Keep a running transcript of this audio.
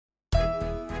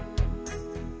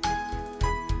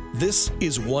This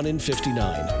is 1 in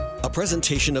 59, a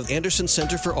presentation of Anderson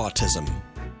Center for Autism.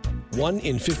 1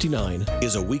 in 59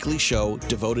 is a weekly show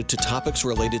devoted to topics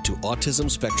related to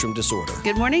autism spectrum disorder.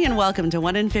 Good morning and welcome to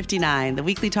 1 in 59, the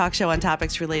weekly talk show on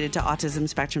topics related to autism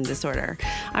spectrum disorder.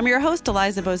 I'm your host,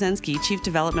 Eliza Bozensky, Chief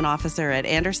Development Officer at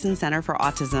Anderson Center for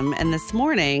Autism. And this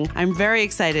morning, I'm very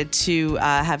excited to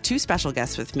have two special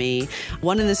guests with me,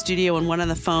 one in the studio and one on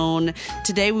the phone.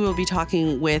 Today, we will be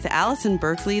talking with Allison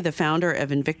Berkeley, the founder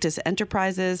of Invictus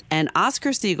Enterprises, and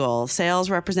Oscar Siegel, sales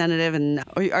representative. And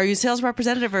are you sales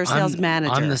representative or sales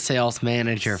manager? I'm the sales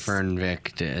manager for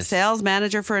Invictus. Sales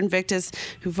manager for Invictus,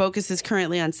 who focuses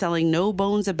currently on selling No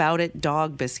Bones About It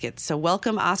dog biscuits. So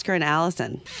welcome, Oscar and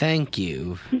Allison. Thank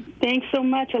you. Thanks so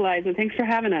much, Eliza. Thanks for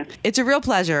having us. It's a real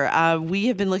pleasure. We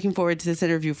have been looking forward to this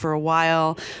interview for a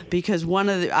while because one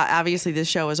of the, obviously this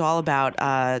show is all about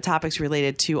topics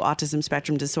related to autism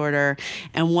spectrum disorder.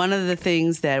 And one of the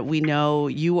things that we know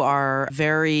you are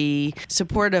very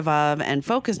supportive of and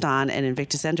focused on at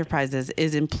Invictus Enterprises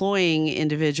is employing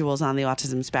individuals on the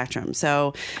autism spectrum.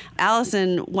 So,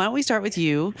 Allison, why don't we start with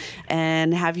you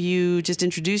and have you just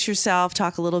introduce yourself,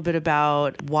 talk a little bit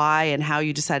about why and how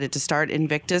you decided to start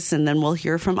Invictus, and then we'll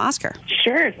hear from Oscar.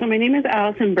 Sure. So my name is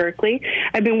Allison Berkeley.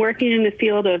 I've been working in the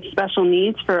field of special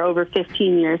needs for over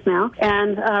 15 years now.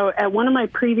 And at one of my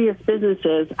previous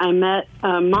businesses, I met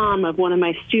a mom of one of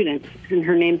my students, and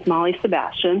her name's Molly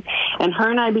Sebastian. And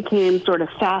her and I became sort of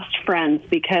fast friends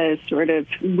because sort of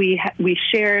we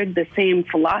shared the same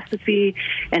philosophy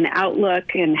and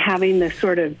outlook and having this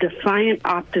sort of defiant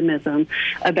optimism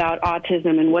about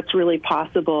autism and what's really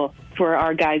possible for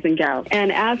our guys and gals.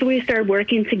 And as we started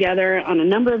working together on a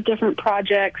number of different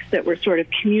projects that were sort of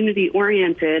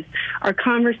community-oriented, our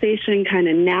conversation kind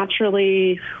of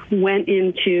naturally went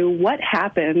into what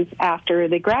happens after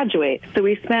they graduate. So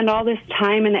we spend all this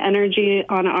time and energy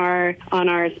on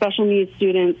our special needs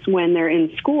students when they're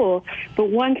in school, but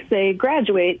once they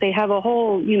graduate, they have a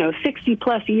whole,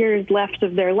 60-plus years left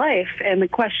of their life, and the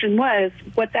question was,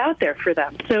 what's out there for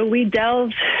them? So we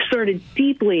delved sort of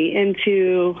deeply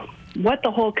into what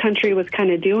the whole country was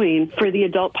kind of doing for the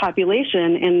adult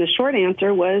population, and the short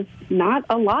answer was not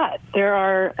a lot. There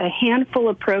are a handful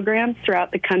of programs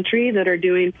throughout the country that are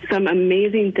doing some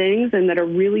amazing things and that are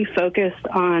really focused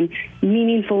on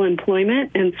meaningful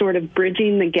employment and sort of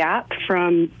bridging the gap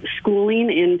from schooling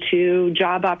into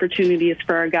job opportunities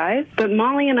for our guys. But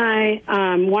Molly and I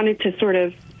wanted to sort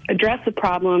of address the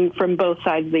problem from both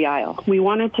sides of the aisle. We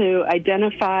wanted to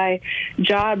identify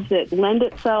jobs that lend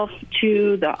itself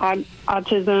to the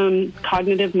autism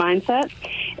cognitive mindset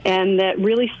and that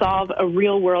really solve a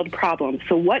real-world problem.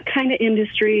 So what kind of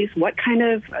industries, what kind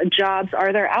of jobs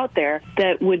are there out there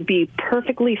that would be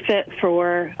perfectly fit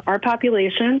for our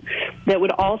population that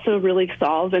would also really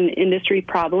solve an industry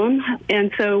problem?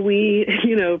 And so we,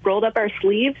 rolled up our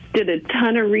sleeves, did a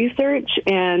ton of research,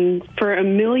 and for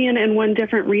 1,000,001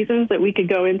 different reasons that we could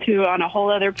go into on a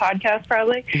whole other podcast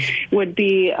probably, would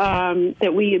be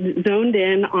that we zoned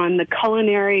in on the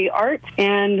culinary arts,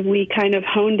 and we kind of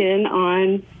honed in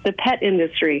on the pet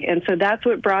industry. And so that's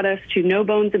what brought us to No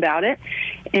Bones About It.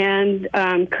 And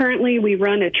currently we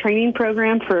run a training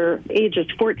program for ages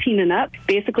 14 and up.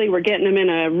 Basically, we're getting them in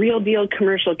a real deal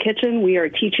commercial kitchen. We are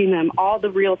teaching them all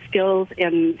the real skills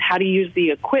and how to use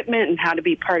the equipment and how to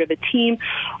be part of a team,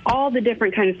 all the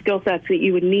different kind of skill sets that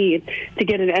you would need to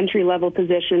get an entry-level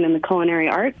position in the culinary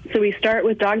arts. So we start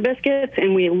with dog biscuits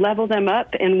and we level them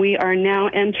up, and we are now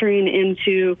entering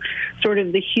into sort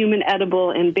of the human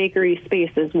edible and bakery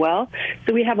space as well.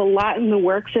 So we have a lot in the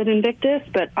works at Invictus,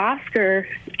 but Oscar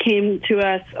came to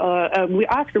us.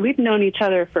 Oscar, we've known each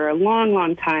other for a long,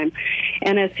 long time.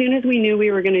 And as soon as we knew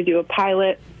we were going to do a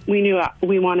pilot, we knew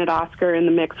we wanted Oscar in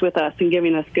the mix with us and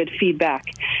giving us good feedback.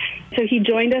 So he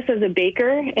joined us as a baker,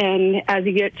 and as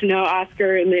you get to know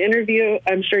Oscar in the interview,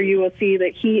 I'm sure you will see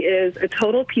that he is a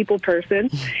total people person.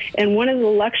 And one of the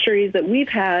luxuries that we've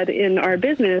had in our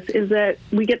business is that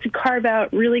we get to carve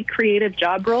out really creative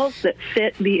job roles that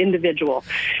fit the individual.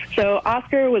 So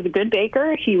Oscar was a good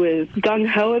baker. He was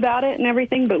gung-ho about it and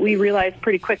everything, but we realized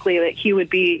pretty quickly that he would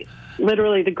be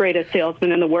literally the greatest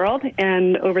salesman in the world.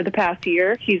 And over the past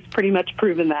year, he's pretty much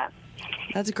proven that.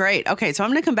 That's great. Okay, so I'm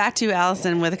going to come back to you,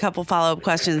 Allison, with a couple follow-up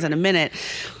questions in a minute.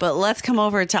 But let's come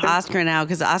over to Oscar now,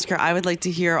 because Oscar, I would like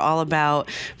to hear all about,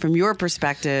 from your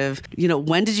perspective,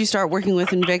 when did you start working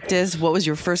with Invictus? What was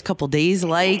your first couple days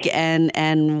like?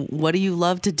 And what do you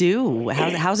love to do?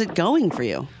 How's it going for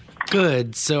you?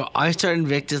 Good. So I started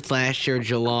Invictus last year,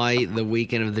 July, the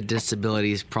weekend of the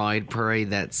Disabilities Pride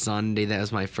Parade, that Sunday. That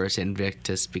was my first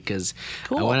Invictus because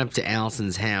I went up to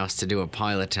Allison's house to do a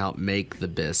pilot to help make the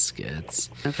biscuits.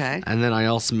 Okay. And then I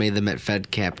also made them at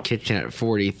FedCap Kitchen at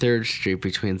 43rd Street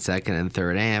between 2nd and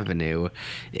 3rd Avenue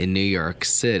in New York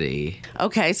City.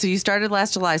 Okay, so you started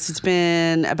last July, so it's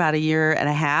been about a year and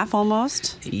a half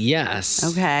almost? Yes.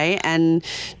 Okay, and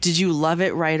did you love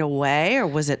it right away, or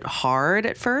was it hard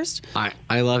at first?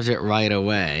 I loved it right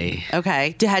away.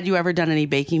 Okay. Had you ever done any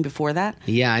baking before that?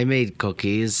 Yeah, I made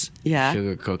cookies. Yeah.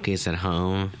 Sugar cookies at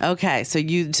home. Okay, so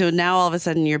now all of a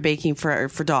sudden you're baking for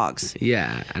dogs.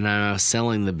 Yeah, and I was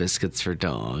selling the biscuits for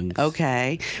dogs.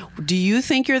 Okay. Do you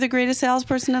think you're the greatest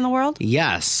salesperson in the world?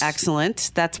 Yes. Excellent.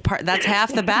 That's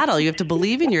half the battle. You have to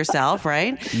believe in yourself,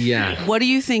 right? Yeah. What do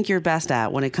you think you're best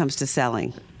at when it comes to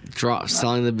selling?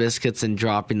 Selling the biscuits and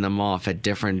dropping them off at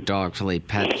different dog-friendly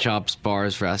pet shops,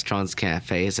 bars, restaurants,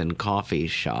 cafes, and coffee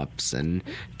shops and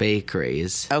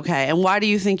bakeries. Okay, and why do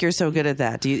you think you're so good at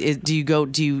that? Do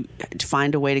you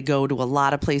find a way to go to a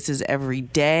lot of places every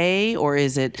day, or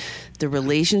is it the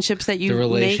relationships that you make with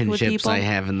people? The relationships I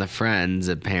have and the friends,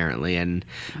 apparently. And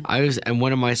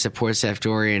one of my support staff,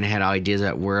 Dorian, had ideas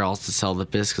about where else to sell the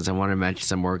biscuits. I want to mention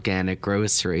some organic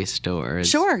grocery stores.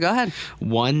 Sure, go ahead.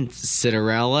 One,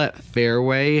 Citarella,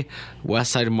 Fairway,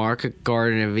 Westside Market,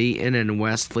 Garden of Eaton, and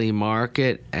Wesley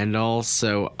Market, and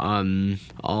also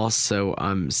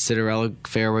Citarella,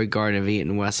 Fairway, Garden of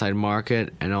Eaton, Westside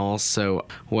Market, and also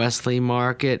Wesley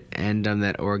Market, and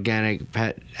that organic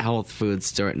pet health food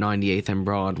store at 98th and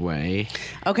Broadway.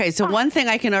 Okay, so one thing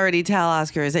I can already tell,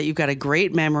 Oscar, is that you've got a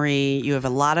great memory, you have a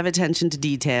lot of attention to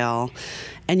detail,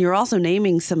 and you're also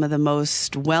naming some of the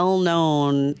most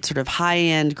well-known sort of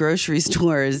high-end grocery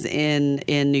stores in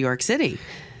New York City.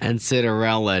 And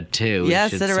Citarella too.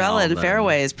 Yes, Citarella and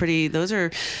Fairway is pretty. Those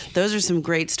are some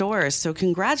great stores. So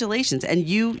congratulations. And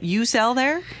you sell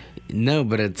there? No,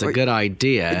 but it's a good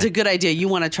idea. It's a good idea. You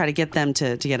want to try to get them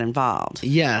to get involved.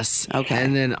 Yes. Okay.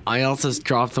 And then I also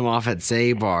dropped them off at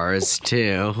Zabar's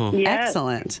too. Yes.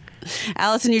 Excellent.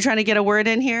 Allison, you trying to get a word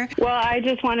in here? Well, I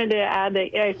just wanted to add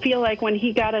that I feel like when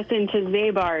he got us into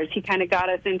Zabar's, he kind of got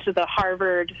us into the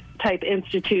Harvard-type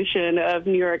institution of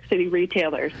New York City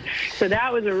retailers. So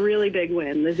that was a really big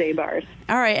win, the Zabar's.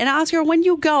 All right. And Oscar, when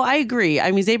you go, I agree.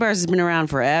 I mean, Zabar's has been around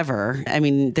forever. I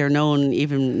mean, they're known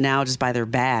even now just by their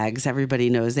bags. Everybody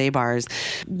knows Zabar's.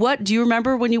 What do you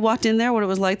remember when you walked in there, what it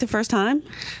was like the first time?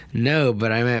 No,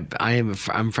 but I'm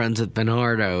friends with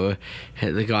Bernardo,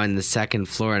 the guy on the second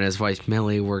floor, and his wife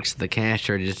Millie works the cash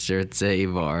register at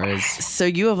Zabar's. So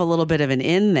you have a little bit of an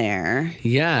in there.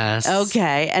 Yes.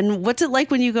 Okay. And what's it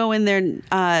like when you go in there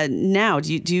now?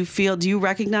 Do you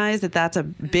recognize that that's a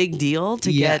big deal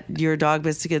to get your dog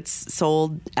biscuits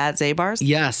sold at Zabar's?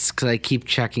 Yes, because I keep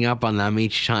checking up on them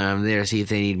each time I'm there, see if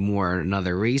they need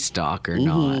another restock or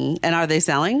not. And are they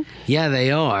selling? Yeah,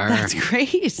 they are. That's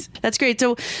great. That's great.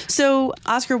 So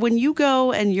Oscar, when you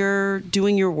go and you're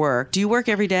doing your work, do you work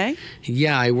every day?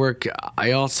 Yeah,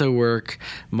 I also work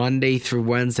Monday through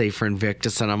Wednesday for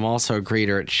Invictus, and I'm also a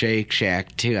greeter at Shake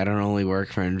Shack too. I don't only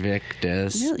work for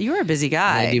Invictus. You're a busy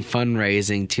guy. I do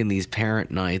fundraising too, these parent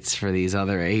nights for these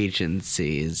other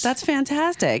agencies. That's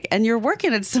fantastic. And you're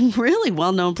working at some really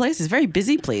well-known places, very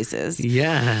busy places.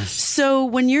 Yes. So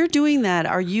when you're doing that,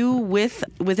 are you with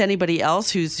anybody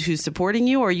else who's supporting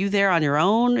you, or are you there on your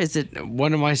own? Is it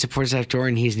one of my support staff,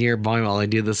 Dorian, he's nearby while I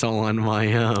do this all on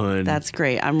my own. That's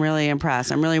great. I'm really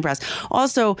impressed.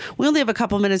 Also, we only have a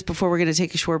couple minutes before we're going to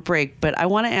take a short break, but I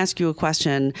want to ask you a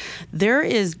question.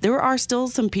 There are still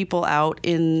some people out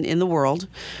in the world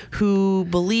who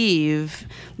believe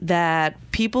that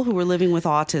people who are living with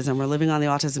autism or living on the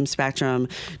autism spectrum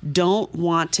don't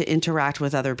want to interact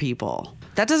with other people.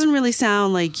 That doesn't really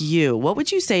sound like you. What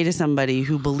would you say to somebody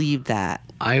who believed that?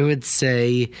 I would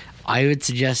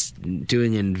suggest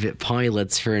doing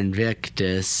pilots for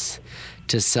Invictus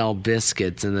to sell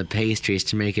biscuits and the pastries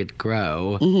to make it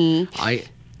grow. Mm-hmm.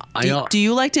 Do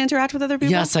you like to interact with other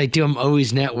people? Yes, I do. I'm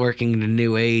always networking to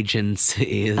new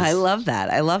agencies. I love that.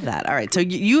 All right. So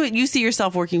you see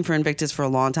yourself working for Invictus for a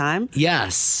long time?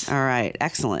 Yes. All right.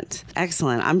 Excellent.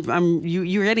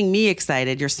 You're getting me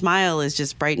excited. Your smile is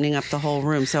just brightening up the whole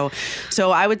room. So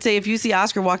I would say if you see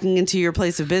Oscar walking into your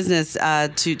place of business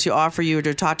to offer you or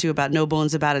to talk to you about No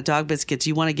Bones About It dog biscuits,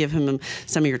 you want to give him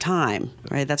some of your time,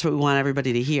 right? That's what we want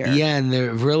everybody to hear. Yeah, and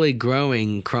they're really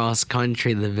growing cross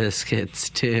country, the biscuits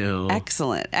too.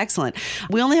 Excellent.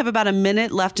 We only have about a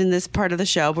minute left in this part of the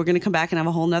show. We're going to come back and have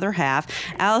a whole nother half.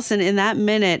 Allison, in that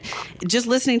minute, just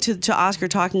listening to Oscar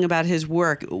talking about his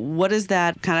work, what is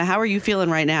that kind of, how are you feeling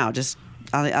right now? Just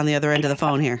on the other end of the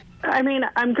phone here. I mean,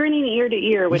 I'm grinning ear to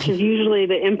ear, which is usually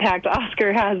the impact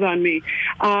Oscar has on me.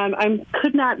 I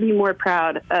could not be more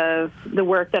proud of the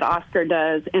work that Oscar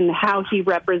does and how he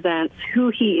represents who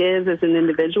he is as an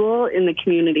individual in the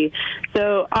community.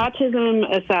 So autism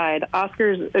aside,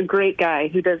 Oscar's a great guy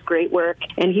who does great work,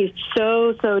 and he's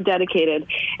so dedicated.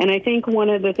 And I think one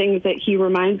of the things that he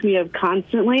reminds me of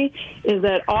constantly is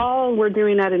that all we're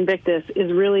doing at Invictus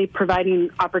is really providing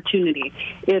opportunity.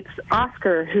 It's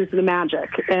Oscar who's the magic,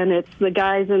 and it's the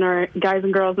guys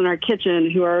and girls in our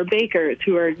kitchen who are bakers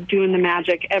who are doing the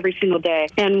magic every single day.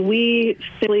 And we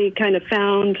simply kind of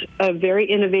found a very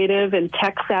innovative and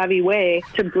tech-savvy way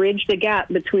to bridge the gap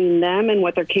between them and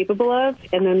what they're capable of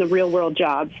and then the real-world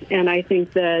jobs. And I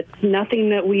think that nothing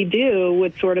that we do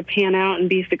would sort of pan out and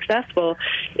be successful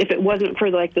if it wasn't for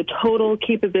like the total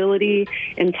capability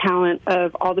and talent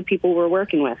of all the people we're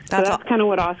working with. So that's kind of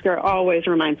what Oscar always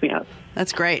reminds me of.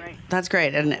 That's great. That's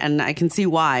great. And I can see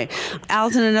why.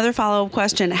 Allison, another follow-up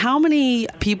question. How many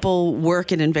people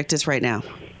work at Invictus right now?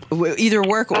 Either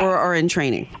work or are in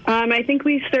training? I think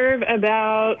we serve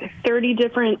about 30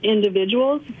 different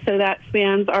individuals. So that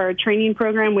spans our training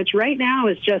program, which right now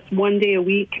is just 1 day a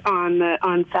week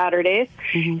on Saturdays.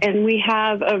 Mm-hmm. And we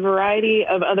have a variety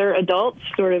of other adults,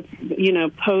 sort of,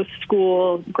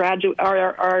 post-school,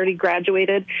 already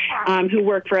graduated, who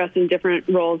work for us in different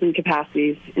roles and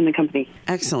capacities in the company.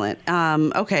 Excellent.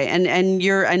 Okay. And I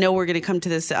know we're going to come to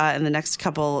this in the next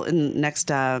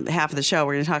half of the show.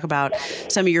 We're going to talk about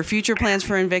some of your future plans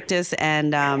for Invictus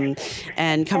and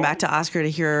come back to Oscar to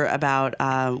hear about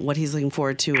what he's looking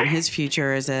forward to in his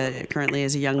future currently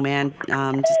as a young man,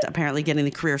 just apparently getting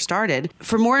the career started.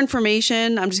 For more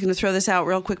information, I'm just going to throw this out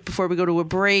real quick before we go to a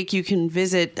break. You can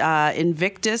visit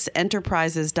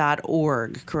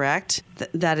invictusenterprises.org, correct?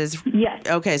 That is yes.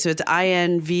 Okay, so it's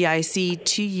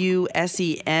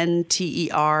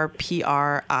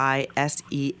INVICTUSENTERPRISES,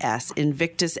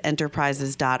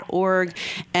 invictusenterprises.org.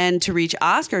 And to reach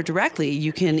Oscar directly,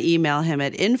 you can email him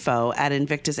at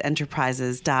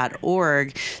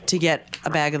info@invictusenterprises.org to get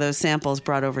a bag of those samples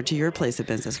brought over to your place of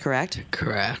business, correct?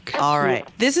 Correct. All right.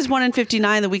 This is 1 in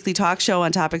 59, the weekly talk show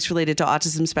on topics related to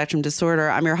autism spectrum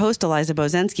disorder. I'm your host, Eliza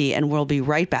Bozensky, and we'll be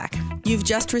right back. You've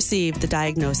just received the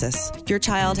diagnosis. Your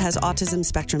child has autism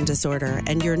spectrum disorder,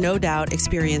 and you're no doubt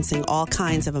experiencing all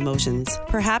kinds of emotions.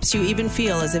 Perhaps you even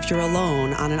feel as if you're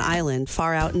alone on an island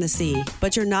far out in the sea,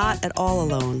 but you're not at all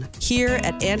alone. Here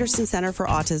at Anderson Center for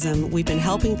Autism, we've been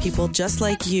helping people just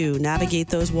like you navigate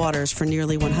those waters for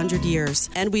nearly 100 years.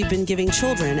 And we've been giving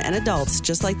children and adults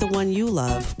just like the one you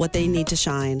love what they need to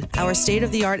shine. Our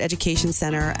state-of-the-art education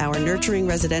center, our nurturing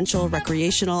residential,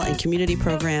 recreational, and community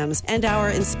programs, and our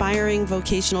inspiring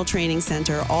vocational training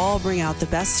center all bring out the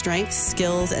best strengths,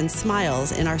 skills, and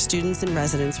smiles in our students and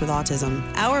residents with autism.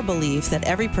 Our belief that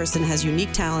every person has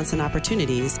unique talents and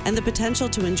opportunities and the potential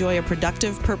to enjoy a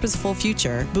productive, purposeful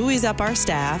future buoys up our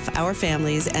staff, our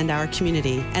families, and our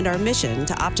community. And our mission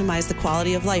to optimize the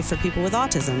quality of life for people with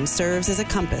autism serves as a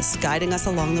compass guiding us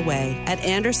along the way. At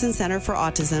Anderson Center for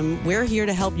Autism, we're here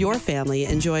to help your family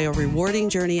enjoy a rewarding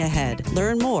journey ahead.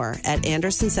 Learn more at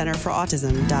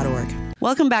andersoncenterforautism.org.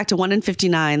 Welcome back to 1 in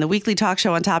 59, the weekly talk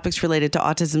show on topics related to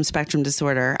autism spectrum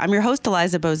disorder. I'm your host,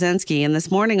 Eliza Bozensky, and this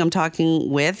morning I'm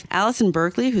talking with Allison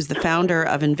Berkeley, who's the founder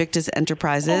of Invictus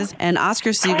Enterprises, and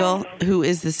Oscar Siegel, who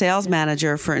is the sales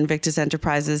manager for Invictus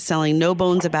Enterprises, selling No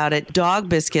Bones About It dog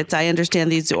biscuits. I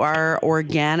understand these are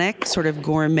organic, sort of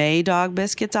gourmet dog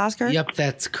biscuits, Oscar? Yep,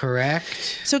 that's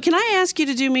correct. So can I ask you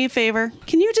to do me a favor?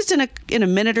 Can you just in a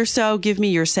minute or so give me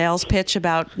your sales pitch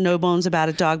about No Bones About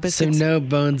It dog biscuits? So No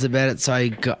Bones About It. So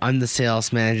I'm the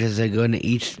sales manager. I go into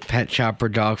each pet shop or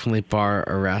dog-friendly bar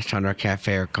or restaurant or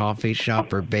cafe or coffee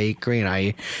shop or bakery, and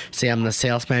I say I'm the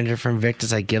sales manager for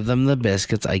Invictus. I give them the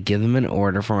biscuits. I give them an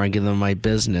order form. I give them my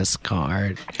business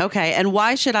card. Okay, and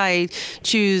why should I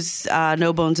choose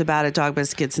No Bones About It dog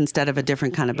biscuits instead of a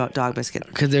different kind of dog biscuit?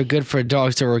 Because they're good for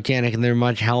dogs. They're organic, and they're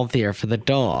much healthier for the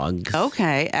dogs.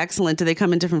 Okay, excellent. Do they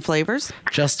come in different flavors?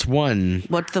 Just one.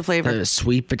 What's the flavor?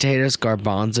 Sweet potatoes,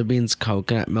 garbanzo beans,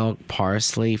 coconut milk,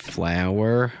 parsley,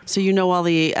 flour. So you know all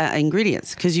the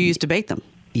ingredients because you used to bake them.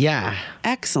 Yeah.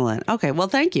 Excellent. Okay, well,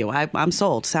 thank you. I'm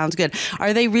sold. Sounds good.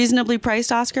 Are they reasonably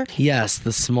priced, Oscar? Yes,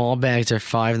 the small bags are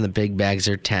 $5 and the big bags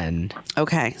are $10.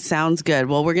 Okay, sounds good.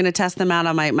 Well, we're going to test them out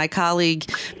on my colleague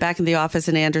back in the office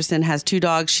in Anderson has 2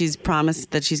 dogs. She's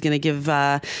promised that she's going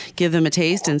to give them a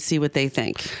taste and see what they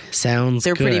think. Sounds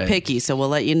They're good. pretty picky, so we'll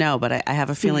let you know, but I have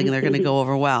a feeling they're going to go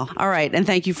over well. All right, and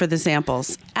thank you for the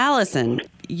samples. Allison,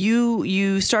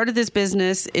 you started this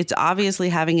business. It's obviously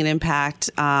having an impact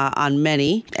on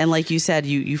many. And like you said,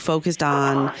 you focused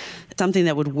on something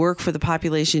that would work for the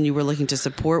population you were looking to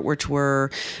support, which were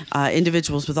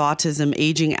individuals with autism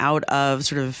aging out of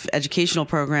sort of educational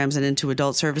programs and into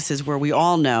adult services, where we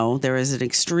all know there is an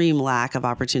extreme lack of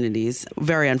opportunities,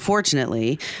 very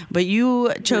unfortunately. But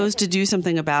you chose to do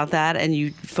something about that, and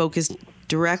you focused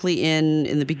directly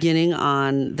in the beginning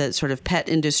on the sort of pet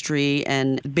industry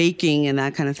and baking and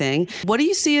that kind of thing. What do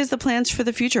you see as the plans for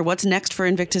the future? What's next for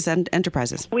Invictus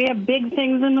Enterprises? We have big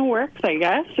things in the works, I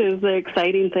guess, is the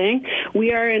exciting thing.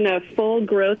 We are in a full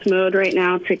growth mode right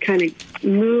now to kind of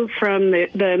move from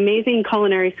the amazing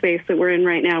culinary space that we're in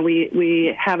right now.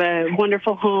 We have a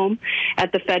wonderful home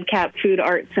at the FedCap Food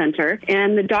Art Center,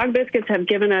 and the dog biscuits have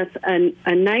given us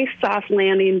a nice soft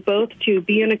landing, both to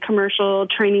be in a commercial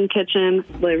training kitchen,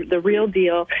 the real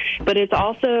deal, but it's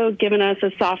also given us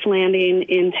a soft landing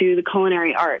into the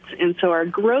culinary arts. And so our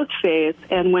growth phase,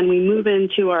 and when we move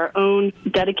into our own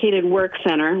dedicated work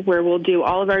center, where we'll do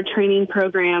all of our training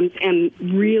programs and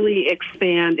really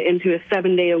expand into a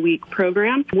 7-day-a-week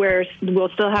program, where we'll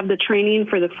still have the training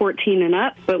for the 14 and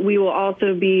up, but we will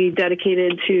also be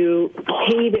dedicated to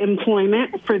paid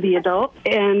employment for the adults.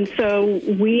 And so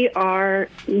we are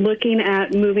looking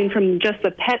at moving from just the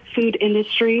pet food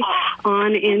industry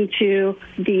on into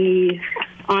the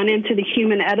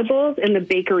human edibles and the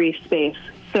bakery space.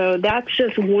 So that's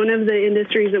just one of the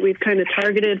industries that we've kind of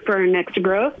targeted for our next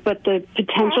growth, but the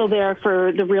potential there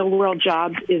for the real world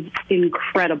jobs is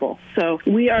incredible. So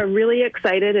we are really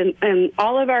excited, and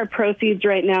all of our proceeds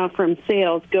right now from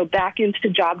sales go back into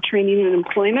job training and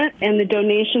employment, and the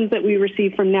donations that we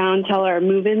receive from now until our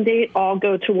move-in date all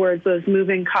go towards those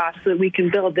move-in costs so that we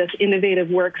can build this innovative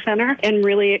work center and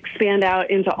really expand out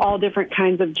into all different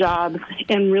kinds of jobs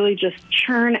and really just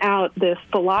churn out this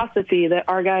philosophy that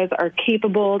our guys are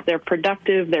capable, they're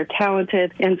productive, they're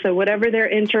talented, and so whatever they're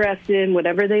interested in,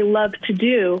 whatever they love to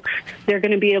do, they're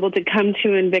going to be able to come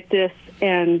to Invictus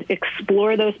and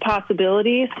explore those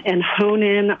possibilities and hone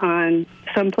in on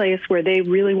someplace where they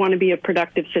really want to be a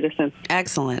productive citizen.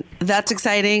 Excellent. That's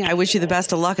exciting. I wish you the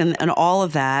best of luck in all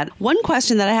of that. One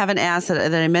question that I haven't asked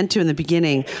that I meant to in the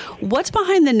beginning, what's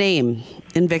behind the name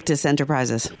Invictus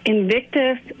Enterprises?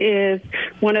 Invictus is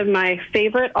one of my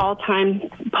favorite all-time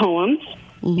poems.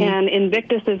 Mm-hmm. And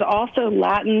Invictus is also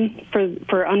Latin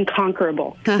for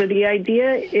unconquerable. Huh. So the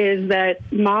idea is that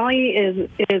Molly is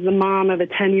the mom of a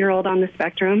 10-year-old on the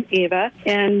spectrum, Ava,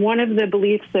 and one of the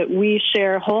beliefs that we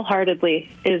share wholeheartedly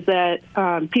is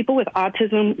that people with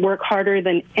autism work harder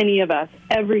than any of us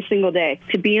every single day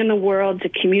to be in the world, to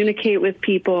communicate with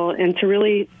people, and to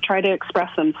really try to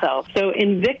express themselves. So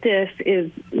Invictus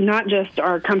is not just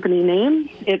our company name,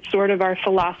 it's sort of our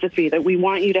philosophy that we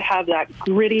want you to have that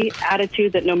gritty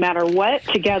attitude that no matter what,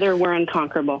 together we're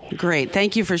unconquerable. Great.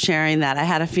 Thank you for sharing that. I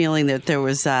had a feeling that there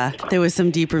was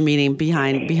some deeper meaning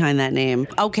behind that name.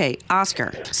 Okay,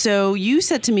 Oscar. So you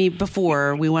said to me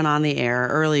before we went on the air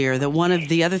earlier that one of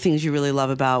the other things you really love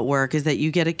about work is that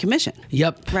you get a commission.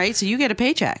 Yep. Right? So you get a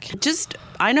paycheck.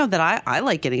 I know that I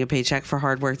like getting a paycheck for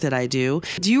hard work that I do.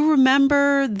 Do you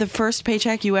remember the first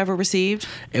paycheck you ever received?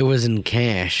 It was in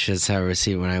cash. That's how I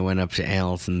received when I went up to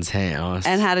Allison's house.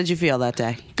 And how did you feel that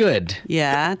day? Good.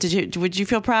 Yeah. Would you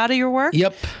feel proud of your work?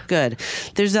 Yep. Good.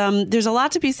 There's a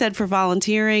lot to be said for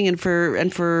volunteering and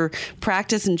for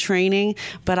practice and training,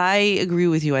 but I agree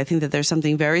with you. I think that there's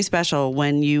something very special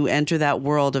when you enter that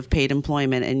world of paid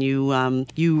employment and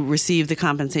you receive the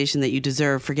compensation that you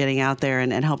deserve for getting out there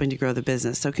and helping to grow the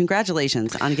business. So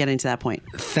congratulations on getting to that point.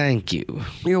 Thank you.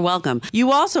 You're welcome.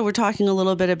 You also were talking a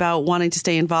little bit about wanting to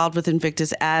stay involved with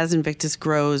Invictus as Invictus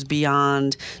grows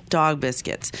beyond dog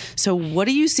biscuits. So what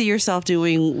do you see yourself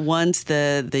doing once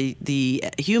the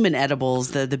human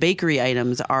edibles, the bakery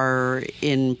items are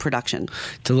in production?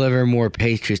 Deliver more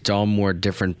pastries to all more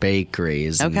different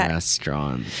bakeries and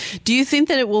restaurants. Do you think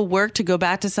that it will work to go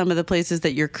back to some of the places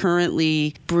that you're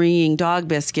currently bringing dog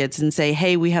biscuits and say,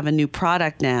 hey, we have a new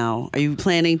product now? Are you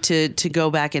planning to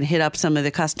go back and hit up some of the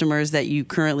customers that you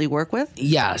currently work with?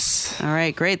 Yes. All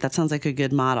right, great. That sounds like a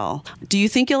good model. Do you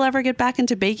think you'll ever get back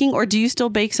into baking, or do you still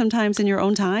bake sometimes in your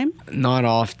own time? Not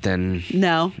often.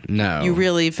 No? No. You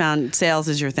really found sales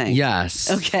is your thing?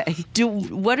 Yes. Okay.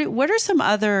 What are some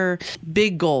other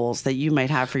big goals that you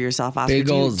might have for yourself, Oscar? Big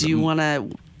goals. Do you want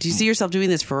to Do you see yourself doing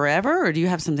this forever, or do you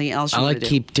have something else you want to do? I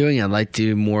keep doing it. I like to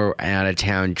do more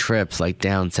out-of-town trips, like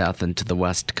down south into the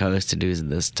West Coast to do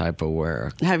this type of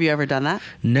work. Have you ever done that?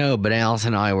 No, but Alice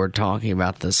and I were talking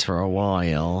about this for a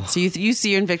while. So you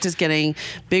see Invictus getting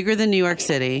bigger than New York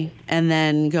City and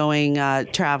then going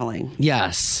traveling.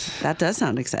 Yes. That does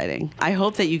sound exciting. I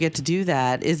hope that you get to do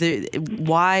that.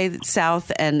 Why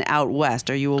south and out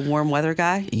west? Are you a warm weather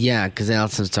guy? Yeah, because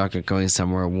Allison's talking about going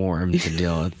somewhere warm to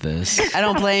deal with this. I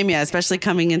don't blame you, especially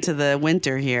coming into the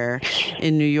winter here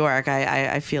in New York.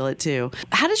 I feel it too.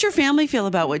 How does your family feel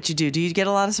about what you do? Do you get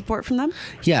a lot of support from them?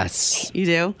 Yes. You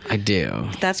do? I do.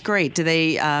 That's great. Do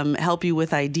they help you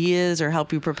with ideas or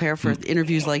help you prepare for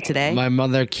interviews like today? My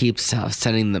mother keeps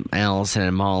sending them Allison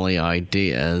and Molly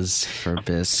ideas for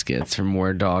biscuits for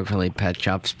more dog-friendly pet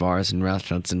shops, bars, and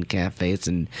restaurants, and cafes,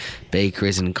 and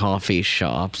bakeries, and coffee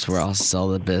shops where I'll sell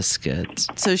the biscuits.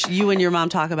 So you and your mom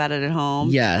talk about it at home?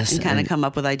 Yes. And kind of come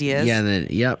up with ideas? Yeah,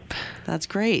 yep. That's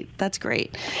great. That's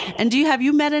great. And have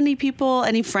you met any people,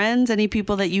 any friends, any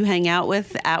people that you hang out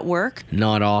with at work?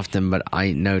 Not often, but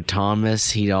I know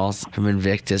Thomas. He also from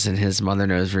Invictus, and his mother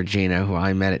knows Regina, who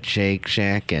I met at Shake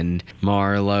Shack, and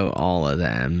Marlo, all of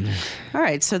them. All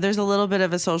right. So there's a little bit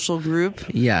of a social group.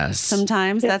 Yes.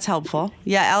 Sometimes. That's helpful.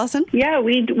 Yeah, Allison? Yeah,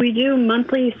 we do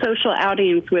monthly social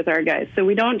outings with our guys. So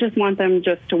we don't just want them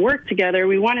just to work together.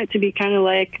 We want it to be kind of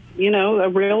like, a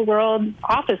real world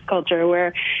office culture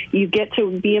where you get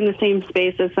to be in the same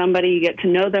space as somebody, you get to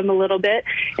know them a little bit,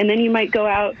 and then you might go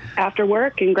out after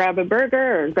work and grab a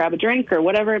burger or grab a drink or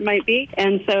whatever it might be.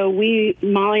 And so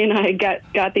Molly and I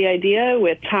got the idea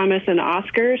with Thomas and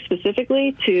Oscar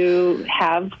specifically to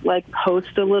have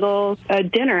host a little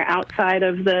dinner outside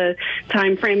of the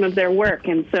time frame of their work.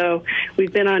 And so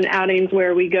we've been on outings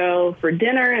where we go for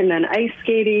dinner and then ice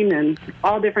skating and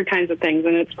all different kinds of things.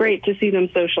 And it's great to see them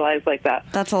socialize like that.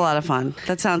 That's a lot of fun.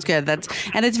 That sounds good.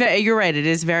 You're right. It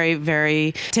is very,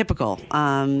 very typical.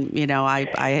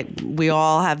 We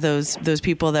all have those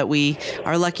people that we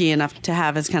are lucky enough to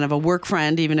have as kind of a work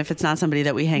friend, even if it's not somebody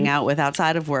that we hang out with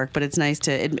outside of work. But it's nice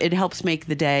it helps make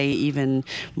the day even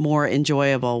more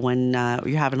enjoyable when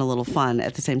you're having a little fun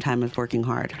at the same time as working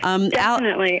hard.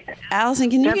 Definitely. Allison,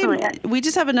 we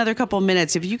just have another couple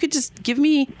minutes. If you could just give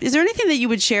me, is there anything that you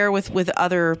would share with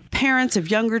other parents of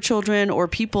younger children or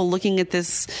people looking at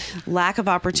this lack of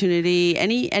opportunity?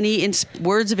 Any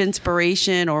words of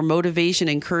inspiration or motivation,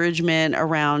 encouragement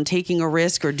around taking a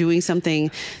risk or doing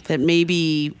something that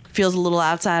maybe feels a little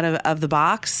outside of the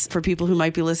box for people who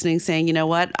might be listening, saying, you know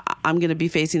what, I'm going to be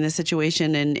facing this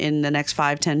situation in the next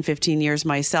 5, 10, 15 years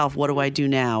myself. What do I do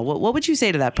now? What would you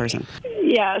say to that person?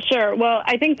 Yeah, sure. Well,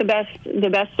 I think the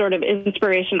best sort of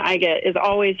inspiration I get is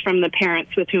always from the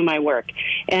parents with whom I work.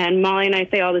 And Molly and I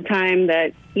say all the time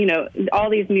that, all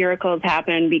these miracles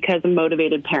happen because of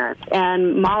motivated parents.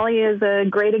 And Molly is a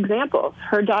great example.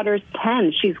 Her daughter's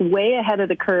 10. She's way ahead of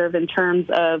the curve in terms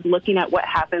of looking at what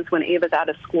happens when Ava's out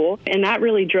of school. And that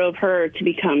really drove her to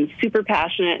become super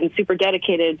passionate and super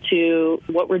dedicated to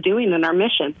what we're doing in our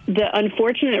mission. The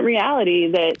unfortunate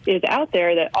reality that is out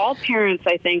there that all parents,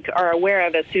 I think, are aware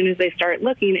of as soon as they start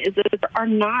looking is that there are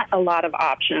not a lot of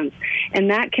options. And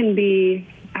that can be,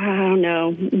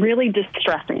 really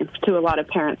distressing to a lot of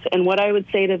parents. And what I would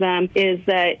say to them is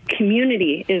that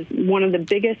community is one of the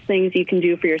biggest things you can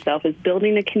do for yourself, is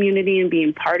building a community and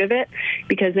being part of it,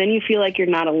 because then you feel like you're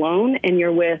not alone and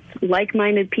you're with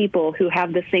like-minded people who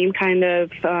have the same kind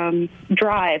of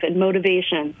drive and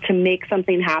motivation to make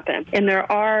something happen. And there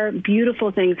are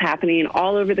beautiful things happening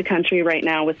all over the country right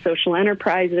now with social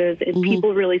enterprises and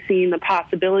people really seeing the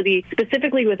possibility,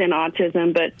 specifically within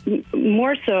autism, but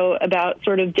more so about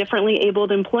sort of differently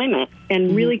abled employment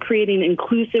and really creating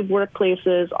inclusive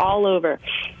workplaces all over.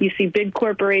 You see big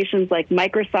corporations like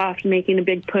Microsoft making a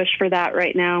big push for that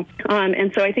right now.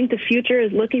 And so I think the future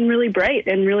is looking really bright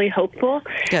and really hopeful.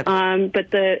 But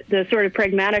the sort of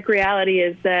pragmatic reality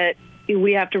is that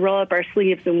we have to roll up our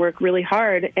sleeves and work really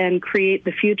hard and create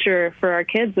the future for our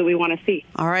kids that we want to see.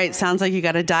 All right. Sounds like you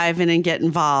got to dive in and get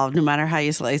involved no matter how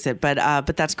you slice it. But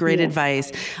that's great advice.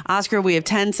 Oscar, we have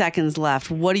 10 seconds left.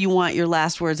 What do you want your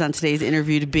last words on today's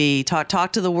interview to be?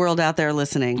 Talk to the world out there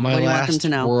listening. What do you want them to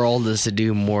know? My last world is to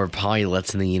do more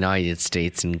pilots in the United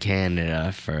States and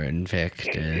Canada for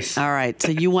Invictus. All right.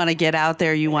 So you want to get out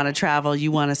there. You want to travel.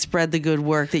 You want to spread the good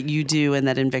work that you do and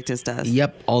that Invictus does.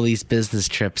 Yep. All these business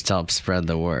trips to help spread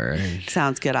the word.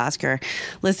 Sounds good, Oscar.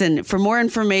 Listen, for more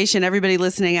information, everybody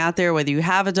listening out there, whether you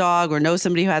have a dog or know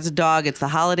somebody who has a dog, it's the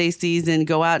holiday season.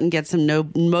 Go out and get some no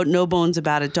bones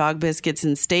about it dog biscuits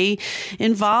and stay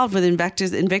involved with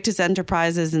Invictus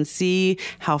Enterprises and see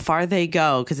how far they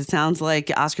go, because it sounds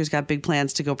like Oscar's got big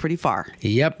plans to go pretty far.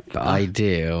 Yep, I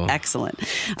do. Excellent.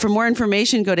 For more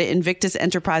information, go to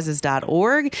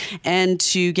invictusenterprises.org. And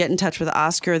to get in touch with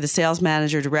Oscar, the sales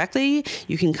manager, directly,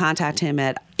 you can contact him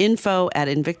at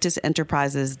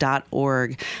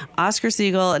info@invictusenterprises.org. Oscar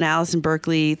Siegel and Allison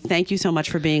Berkeley, thank you so much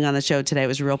for being on the show today. It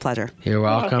was a real pleasure. You're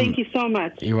welcome. Thank you so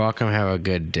much. You're welcome. Have a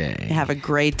good day. Have a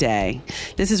great day.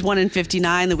 This is 1 in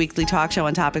 59, the weekly talk show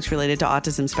on topics related to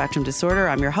autism spectrum disorder.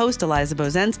 I'm your host, Eliza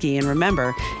Bozensky, and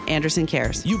remember, Anderson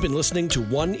cares. You've been listening to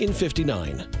 1 in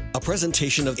 59, a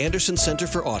presentation of Anderson Center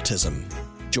for Autism.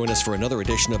 Join us for another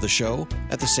edition of the show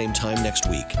at the same time next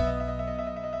week.